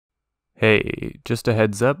Hey, just a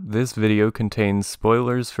heads up, this video contains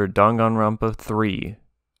spoilers for Danganronpa 3.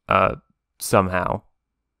 Somehow.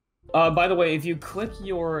 By the way, if you click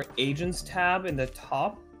your Agents tab in the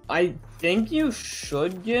top, I think you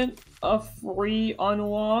should get a free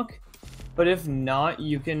unlock. But if not,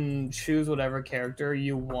 you can choose whatever character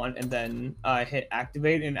you want and then hit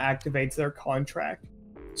activate, and activates their contract.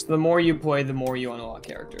 So the more you play, the more you unlock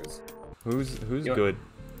characters. Who's good?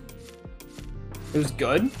 Who's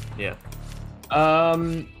good? Yeah.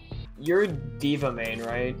 You're Diva main,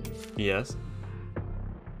 right? Yes.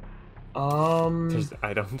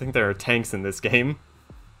 I I don't think there are tanks in this game.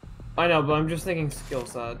 know, but I'm just thinking skill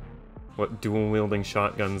set. What, dual-wielding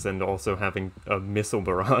shotguns and also having a missile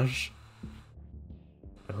barrage?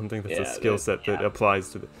 I don't think that's a skill set that applies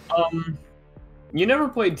to the... You never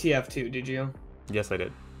played TF2, did you? Yes, I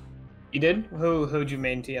did. You did? Who'd you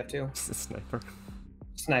main TF2? Sniper.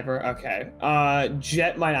 Sniper, okay.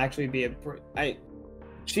 Jet might actually be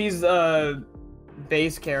she's a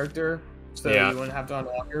base character, so you wouldn't have to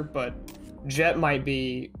unlock her, but Jet might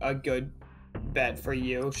be a good bet for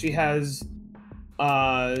you. She has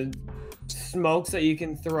smokes that you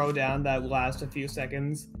can throw down that last a few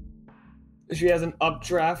seconds. She has an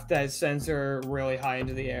updraft that sends her really high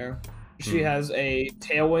into the air. She has a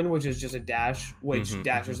tailwind, which is just a dash, which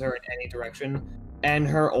dashes her in any direction. And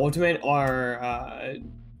her ultimate are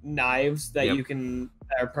knives that that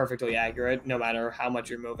are perfectly accurate, no matter how much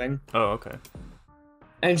you're moving. Oh, okay.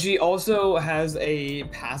 And she also has a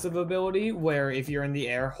passive ability where if you're in the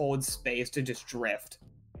air, hold space to just drift.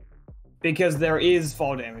 Because there is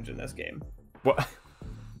fall damage in this game. What?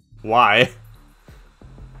 Why?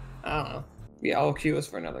 I don't know. Yeah, I'll queue us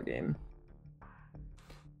for another game.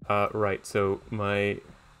 Right, so my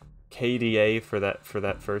KDA for that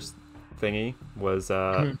first thingy was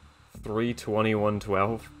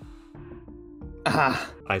 3:21:12.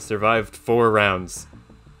 I survived 4 rounds.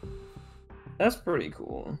 That's pretty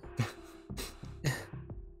cool.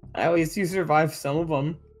 At least you survived some of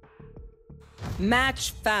them.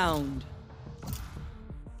 Match found.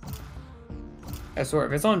 I swear,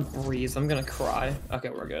 if it's on Breeze, I'm gonna cry. Okay,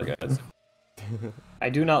 we're good. I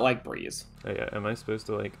do not like Breeze. Oh, yeah, am I supposed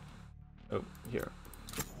to, like... Oh, here.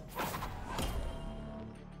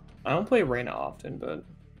 I don't play Reyna often, but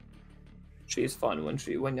she's fun when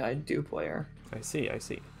I do play her. I see.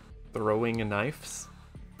 Throwing knives?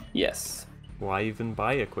 Yes. Why even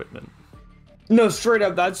buy equipment? No, straight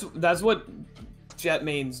up, that's what Jet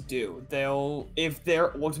mains do. If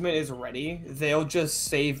their ultimate is ready, they'll just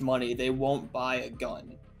save money. They won't buy a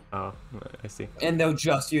gun. Oh, I see. And they'll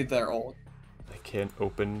just use their ult. I can't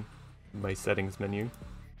open my settings menu.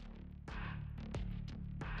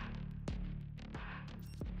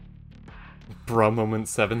 Bra moment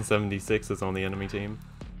 776 is on the enemy team.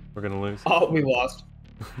 We're gonna lose. Oh, we lost.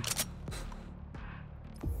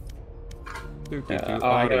 I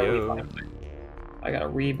gotta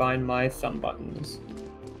rebind my thumb buttons.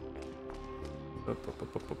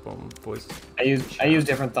 Voice. I use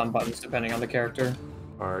different thumb buttons depending on the character.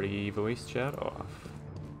 Party voice chat off.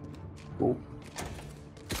 Cool.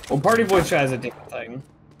 Well, party voice chat is a different thing.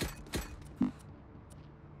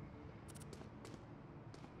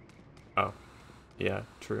 Oh. Yeah,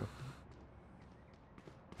 true.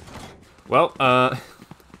 Well,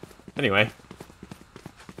 anyway.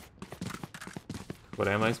 What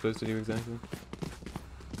am I supposed to do exactly?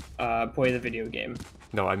 Play the video game.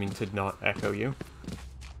 No, I mean to not echo you.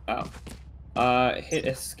 Oh. Hit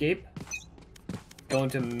escape. Go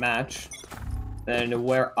into match. Then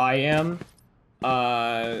where I am,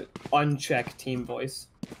 uncheck team voice.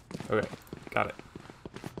 Okay, got it.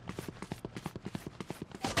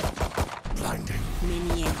 Blinding.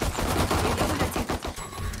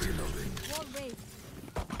 Reloading.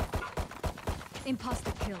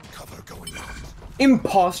 Imposter kill. Cover going on.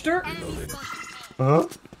 Imposter? Huh?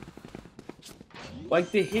 Like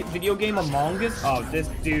the hit video game Among Us? Oh, this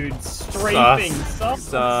dude's strafing.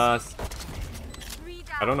 Sus.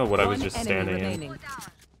 I don't know what I was just standing in.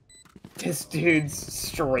 This dude's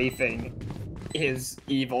strafing is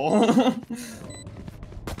evil.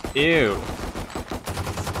 Ew.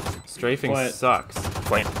 Strafing What? sucks.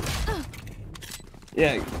 Wait.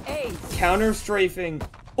 Yeah, counter strafing.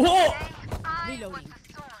 Oh! Reloading.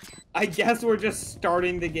 I guess we're just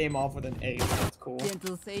starting the game off with an ace. That's cool.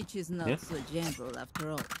 Gentle Sage is not Yeah. so gentle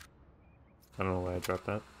after all. I don't know why I dropped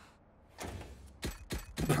that.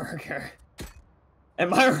 Burger.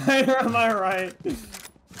 Am I right or am I right?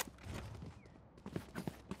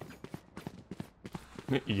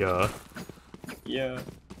 Yeah. Yeah.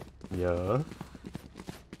 Yeah.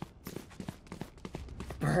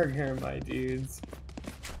 Burger, my dudes.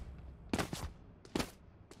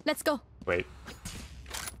 Let's go. Wait.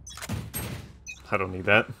 I don't need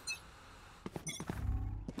that.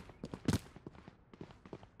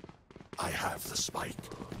 I have the spike.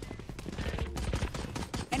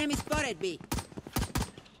 Enemy spotted B.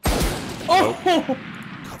 Oh!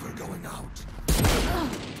 Cover going out.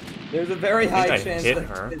 There's a very high I chance hit that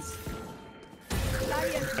her. this.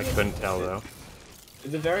 I couldn't tell though.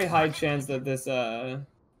 There's a very high chance that this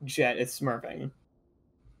jet is smurfing.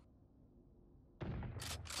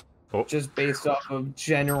 Oh, Just based off of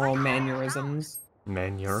general mannerisms.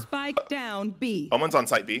 manure. Spike down B. Omen's on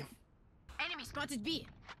site B. Enemy spotted B.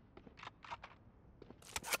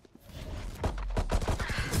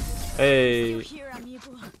 Hey. Here,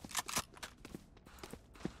 amigo.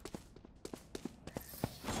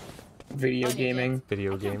 Video gaming.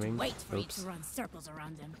 Video gaming. Wait for you Oops. to run circles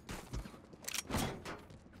around them.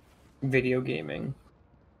 Video gaming.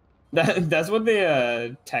 That's what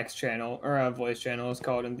the text channel or voice channel is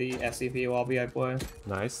called in the SCP lobby I play.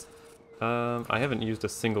 Nice. I haven't used a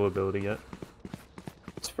single ability yet.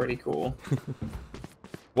 It's pretty cool.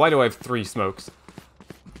 Why do I have 3 smokes?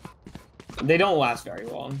 They don't last very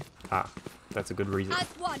long. Ah, that's a good reason. At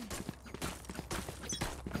one.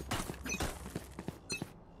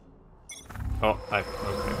 Oh, okay.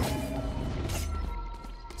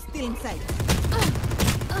 Still inside.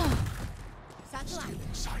 Satellite.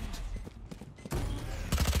 In sight.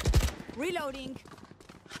 Reloading.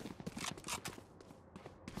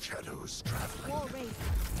 Shadows traveling. Wall raised.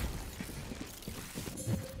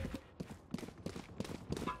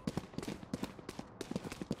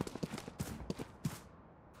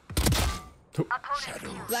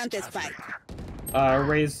 Shadows Plant a spike.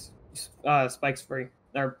 Raise spikes free.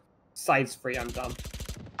 Or sights free, I'm dumb.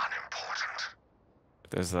 unimportant.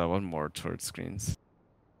 There's one more towards screens.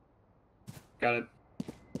 Got it.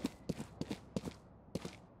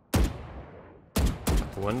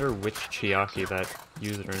 I wonder which Chiaki that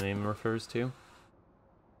username refers to.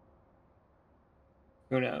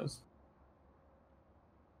 Who knows?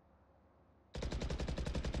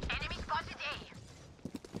 Enemy spotted A.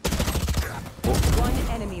 One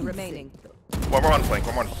enemy remaining. One more on flank.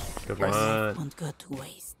 One more. Good Nice. one. Won't go to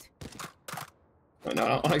waste. Oh, no, I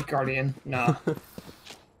don't like Guardian. Nah. The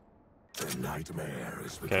nightmare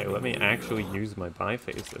is Okay, let me becoming actually real. use my buy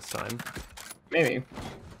phase this time. Maybe.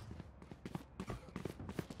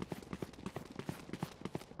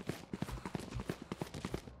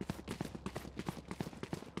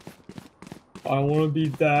 I want to be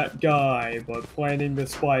that guy, but planting the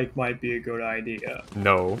spike might be a good idea.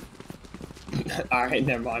 No. Alright,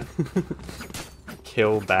 never mind.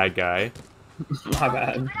 Kill bad guy. My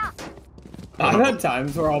bad. I've had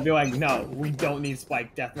times where I'll be like, no, we don't need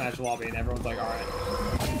spike deathmatch lobby, and everyone's like,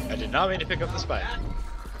 alright. I did not mean to pick up the spike.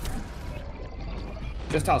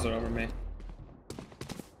 Just toss it over me.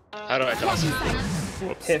 How do I toss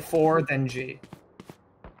it? Hit 4, then G.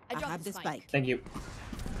 I dropped have the the spike. spike. Thank you.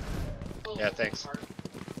 Yeah, thanks.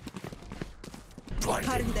 Blinding.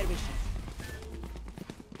 Cutting their vision.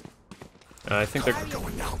 I think they're... Cover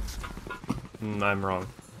going out. I'm wrong.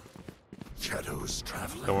 Shadows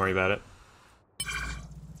traveling. Don't worry about it.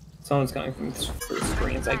 Someone's coming from through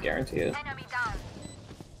screens, I guarantee it. Enemy down.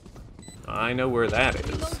 I know where that is.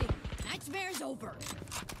 Reloading. Nightmare's over.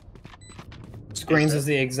 Screens is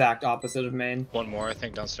the exact opposite of main. One more, I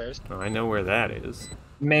think, downstairs. I know where that is.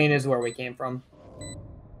 Main is where we came from.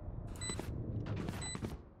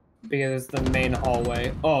 Because it's the main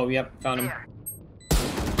hallway. Oh, yep, found him.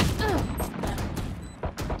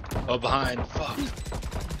 Oh, behind. Fuck.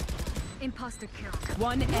 Imposter killed.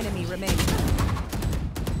 One enemy remaining.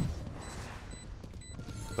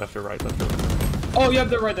 Left or right, left or right. Oh, yep,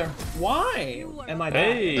 they're right there. Why am I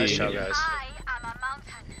dead? Hey! Nice shot, guys. I am a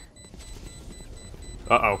mountain.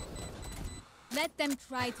 Uh-oh. Let them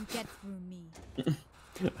try to get through me.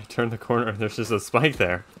 I turned the corner and there's just a spike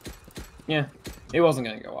there. Yeah, it wasn't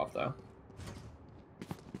gonna go off though.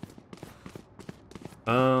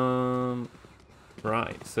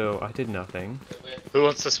 Right, so I did nothing. Who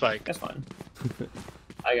wants the spike? That's fine.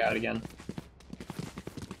 I got it again.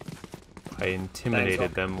 I intimidated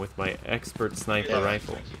Thanks, them with my expert sniper Yeah.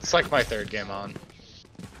 rifle. It's like my third game on.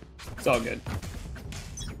 It's all good.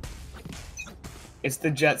 It's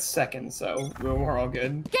the Jet's second, so we're all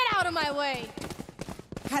good. Get out of my way.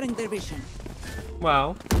 Cutting their vision.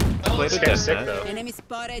 Wow. Played This a game's sick, deathmatch. though. Enemy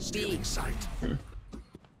spotted B. In sight.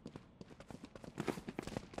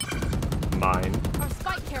 Mine. Our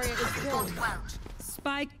spike carrier is killed.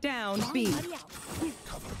 Spike down B. Buddy out.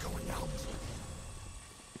 Cover going out.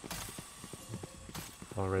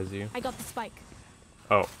 I'll res you. I got the spike.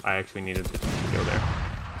 Oh, I actually needed to go there.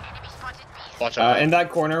 Enemy spotted B. Watch out. In that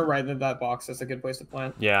corner, right in that box, that's a good place to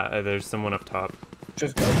plant. Yeah, there's someone up top.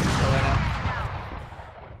 Just go right now.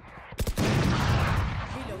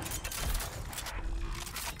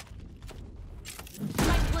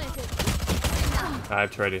 Spike planted.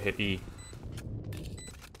 I've tried to hit E.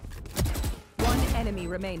 One enemy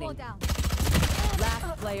remaining. Fall down.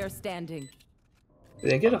 Last player standing.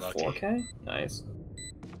 Did they get a Unlucky. 4K? Nice.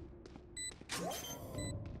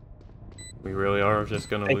 We really are just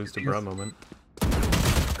gonna Thank lose to you. bra moment.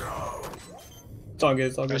 It's all good.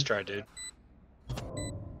 It's all Nice good. try, dude.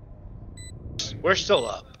 We're still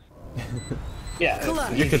up. Yeah.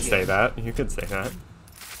 it's- You could say that. You could say that.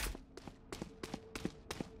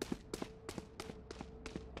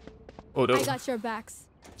 Oh no. I got your backs.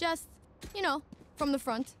 Just, you know, from the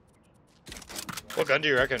front. What gun do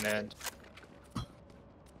you recommend?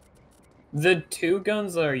 The two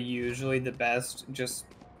guns that are usually the best, just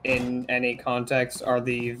in any context, are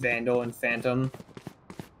the Vandal and Phantom.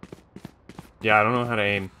 Yeah, I don't know how to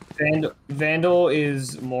aim. Vandal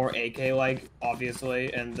is more AK-like,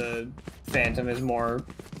 obviously, and the Phantom is more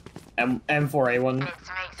M4A1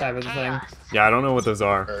 type of thing. Yeah, I don't know what those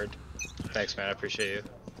are. Heard. Thanks, man. I appreciate you.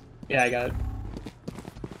 Yeah, I got it.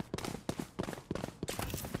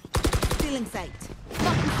 Stealing sight.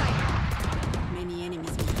 Fucking sight. Many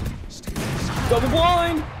enemies. Double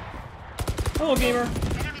blind! Hello, gamer.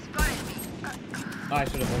 I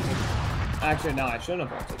should have ulted. Actually, no, I shouldn't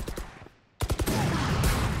have ulted.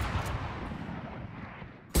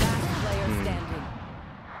 Last player standing.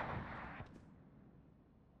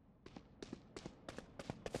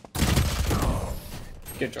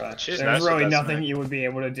 Good try. She's There's nice with really that nothing snipe. you would be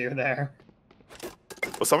able to do there.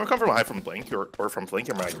 Will someone come from high from Blink or from Blink?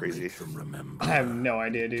 Am I crazy? Remember, I have no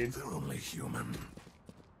idea, dude. they're only human.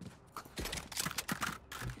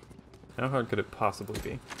 How hard could it possibly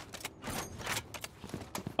be?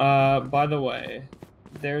 By the way,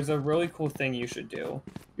 there's a really cool thing you should do.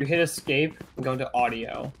 You hit escape and go to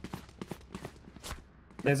audio.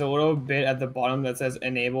 There's a little bit at the bottom that says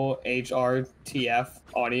enable HRTF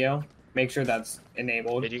audio. Make sure that's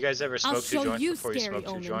enabled. Did you guys ever I'll smoke two show joints you, before you scary smoked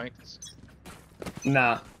two omen. joints?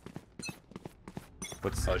 Nah,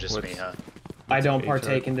 What's Oh, just what's- me, huh? I don't HR?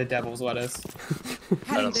 partake in the devil's lettuce.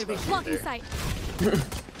 I don't smoke Blocking either. sight.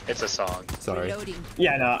 It's a song. Sorry. Reloading.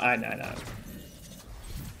 Yeah, no, I know.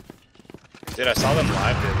 Dude, I saw them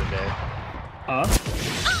live the other day. Huh?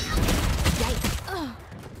 Yikes.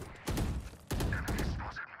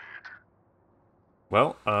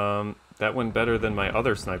 Well, that went better than my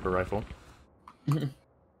other sniper rifle.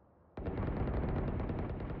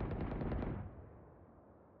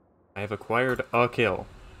 I have acquired a kill.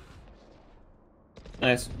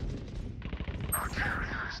 Nice.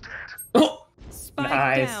 Oh! Spike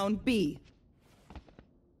Nice. down B.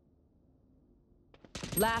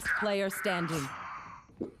 Last player standing.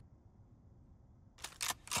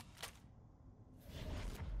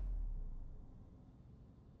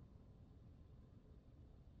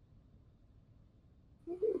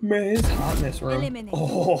 Man, it's hot in this room. Eliminate.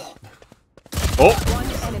 Oh, Oh!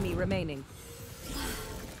 One enemy remaining.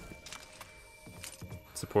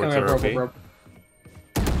 Supports come here, are bro, OP. bro.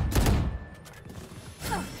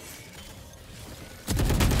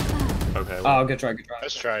 Okay. Oh, Well, good try, good try.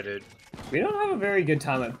 Let's try, dude. We don't have a very good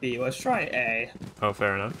time at B. Let's try A. oh,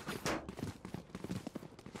 fair enough.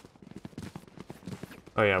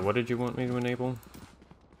 Oh yeah, what did you want me to enable?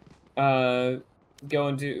 Go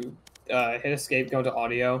into hit escape, go into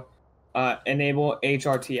audio. Enable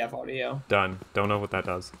HRTF audio. Done. Don't know what that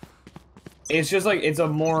does. It's just like it's a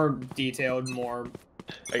more detailed, more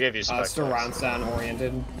I gave you spec. surround sound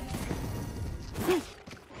oriented.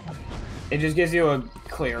 It just gives you a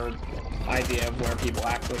clear idea of where people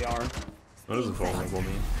actually are. What does vulnerable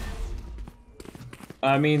mean?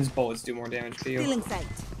 Means bullets do more damage to you. Stealing sight.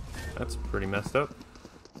 That's pretty messed up.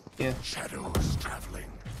 Yeah, Shadows traveling.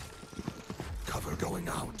 Cover going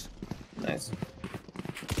out. nice.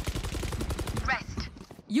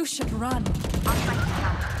 You should run.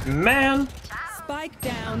 Man, Spike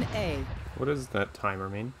down A. What does that timer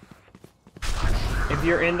mean? if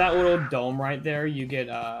you're in that little dome right there, you get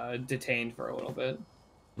detained for a little bit.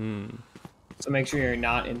 Hmm. So make sure you're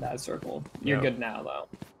not in that circle. You're Yeah. good now, though.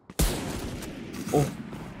 Oh.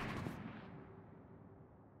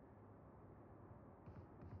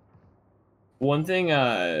 One thing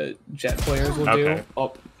jet players will do. Okay.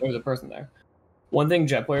 Oh, there's a person there. One thing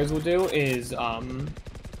jet players will do is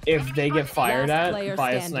if they get fired Last at player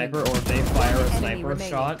by a standing. sniper or if they fire a One enemy sniper remaining.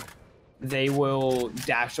 shot, they will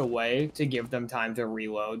dash away to give them time to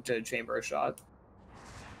reload to chamber a shot.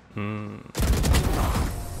 Hmm.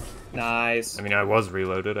 Nice. I mean, I was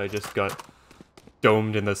reloaded. I just got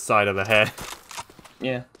domed in the side of the head.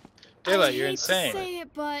 Yeah. Daylight, you're I hate insane. to say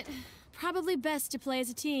it, but probably best to play as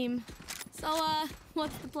a team. So,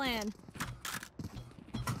 what's the plan?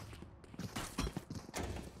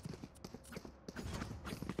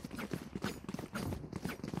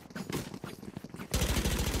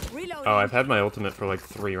 Reloading. Oh, I've had my ultimate for like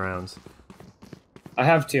 3 rounds. I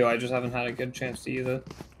have 2, I just haven't had a good chance to use it.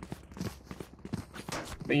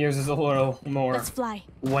 But yours is a little more Let's fly.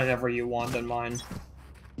 whatever you want than mine.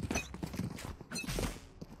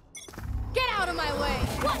 Get out of my way!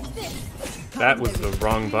 What's this? That was the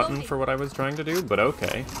wrong button for what I was trying to do, but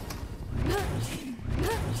okay.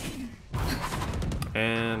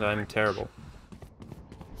 And I'm terrible.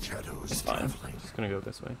 Shadows Fine. traveling. Just gonna go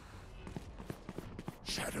this way.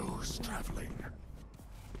 Shadows traveling.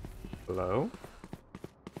 Hello?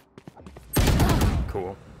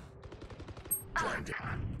 Cool. Blinded.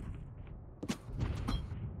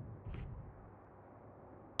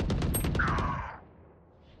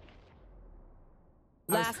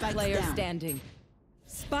 Last player standing.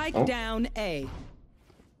 Spike Oh. down A.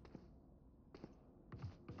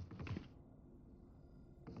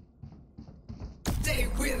 They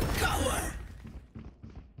will cover.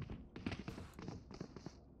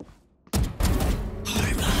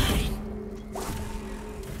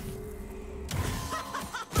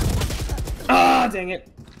 Ah, dang it!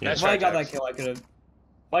 Yeah. If I got that kill, I could have.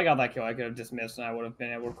 If I got that kill, I could have dismissed, and I would have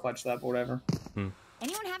been able to clutch that. But whatever.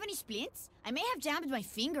 Anyone have any splints? I may have jammed my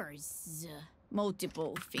fingers.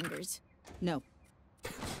 Multiple fingers. No.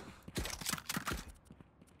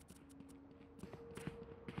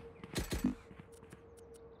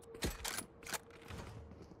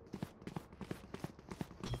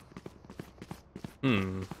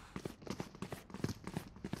 Hmm.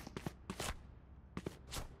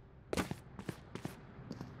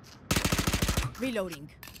 Reloading.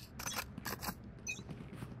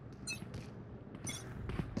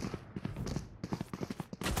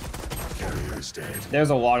 Carrier is dead. There's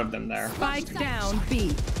a lot of them there. Spike down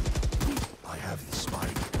B. I have the spike.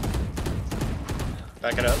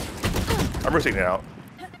 Back it up. I'm rotating it out.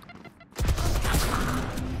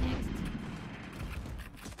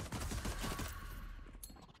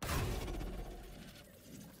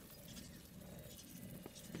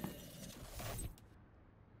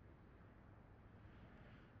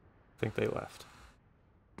 I think they left.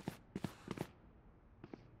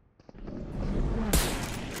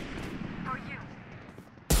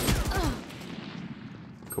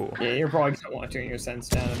 Cool. Yeah, you're probably gonna want to turn your sense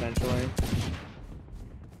down eventually.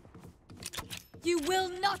 You will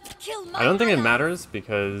not kill my I don't think it matters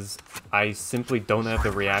because I simply don't have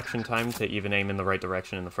the reaction time to even aim in the right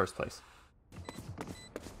direction in the first place.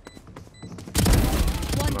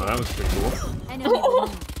 Oh, that was pretty cool. Enemy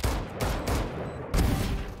remaining.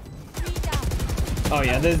 Oh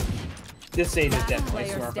yeah, this stage is Last definitely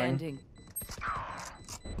player smurfing. standing.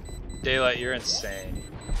 Daylight, you're insane.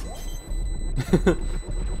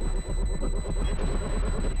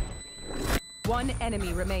 One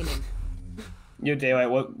enemy remaining. Yo, Daylight,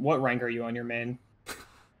 what rank are you on your main?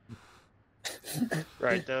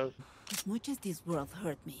 Right, though. As much as this world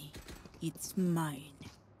hurt me, it's mine,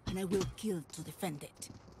 and I will kill to defend it.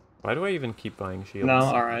 Why do I even keep buying shields? No,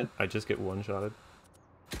 alright. I just get one-shotted.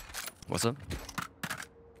 What's up?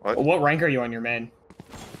 What rank are you on your main?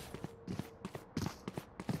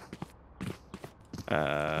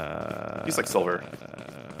 He's like silver.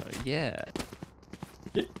 Yeah.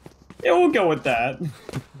 Yeah, we'll go with that.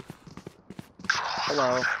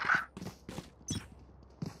 Hello.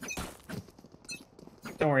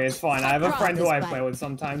 Don't worry, it's fine. I have a friend who I play with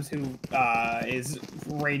sometimes who is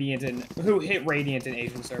Radiant and who hit Radiant in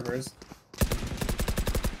Asian servers.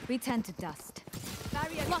 We tend to dust.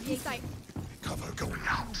 Barrier lock in sight. Cover going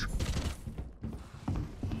out.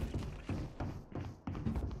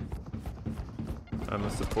 I'm a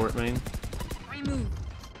support main. Remove.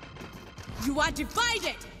 You are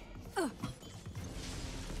divided!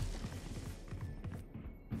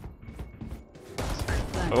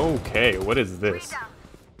 Okay, what is this?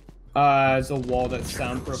 It's a wall that's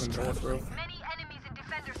soundproof and bulletproof.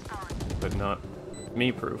 But not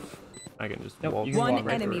me-proof. I can just Nope, wall you can One walk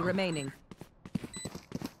right enemy through it. remaining.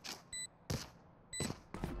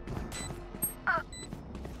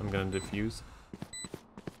 I'm gonna defuse.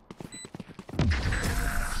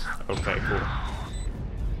 Okay, cool.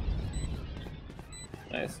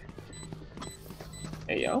 Nice.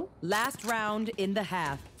 Hey, yo. Last round in the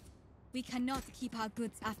half. We cannot keep our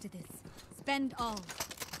goods after this. Spend all.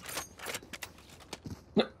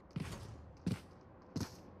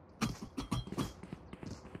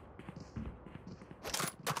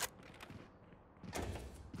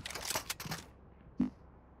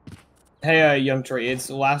 Hey, Young Tree, it's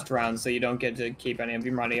the last round, so you don't get to keep any of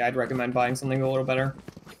your money. I'd recommend buying something a little better.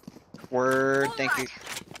 Word, thank you.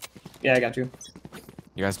 Yeah, I got you.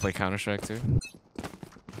 You guys play Counter-Strike too?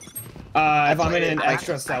 If I'm in an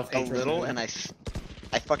extra self-hatred a little, mood. and I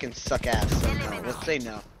fucking suck ass. So no. Let's say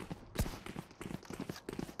no.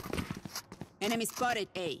 Enemy spotted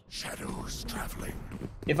A. Shadows traveling.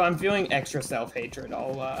 If I'm feeling extra self-hatred,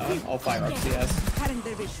 I'll fire up CS. Current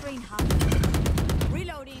division.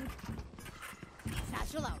 Reloading.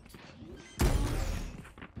 Satchel out.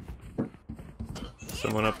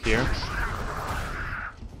 Someone up here.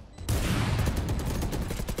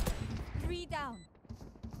 3 down.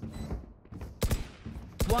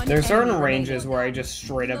 One There's certain enemy ranges where I just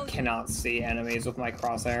straight up cannot see enemies with my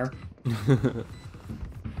crosshair.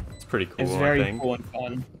 It's pretty cool, It's I very think. cool and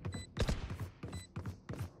fun.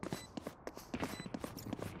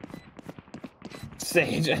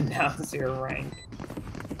 Sage, announce your rank.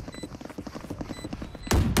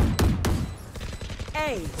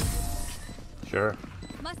 A. Sure.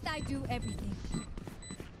 Must I do everything?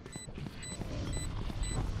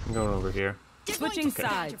 I'm going over here. Switching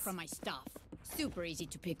sides. From my stuff. Super easy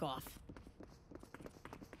to pick off.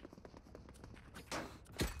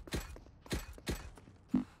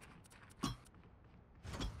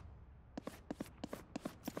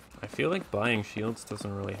 I feel like buying shields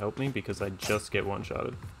doesn't really help me because I just get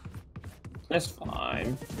one-shotted. That's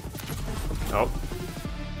fine. Oh,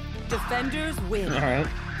 Defenders win. Alright.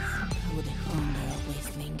 How the hunger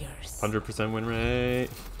always lingers. 100% win rate.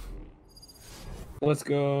 Let's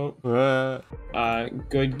go.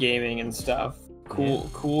 Good gaming and stuff.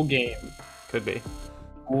 Cool game. Could be.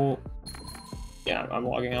 Cool. Yeah, I'm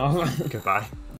logging off. Goodbye.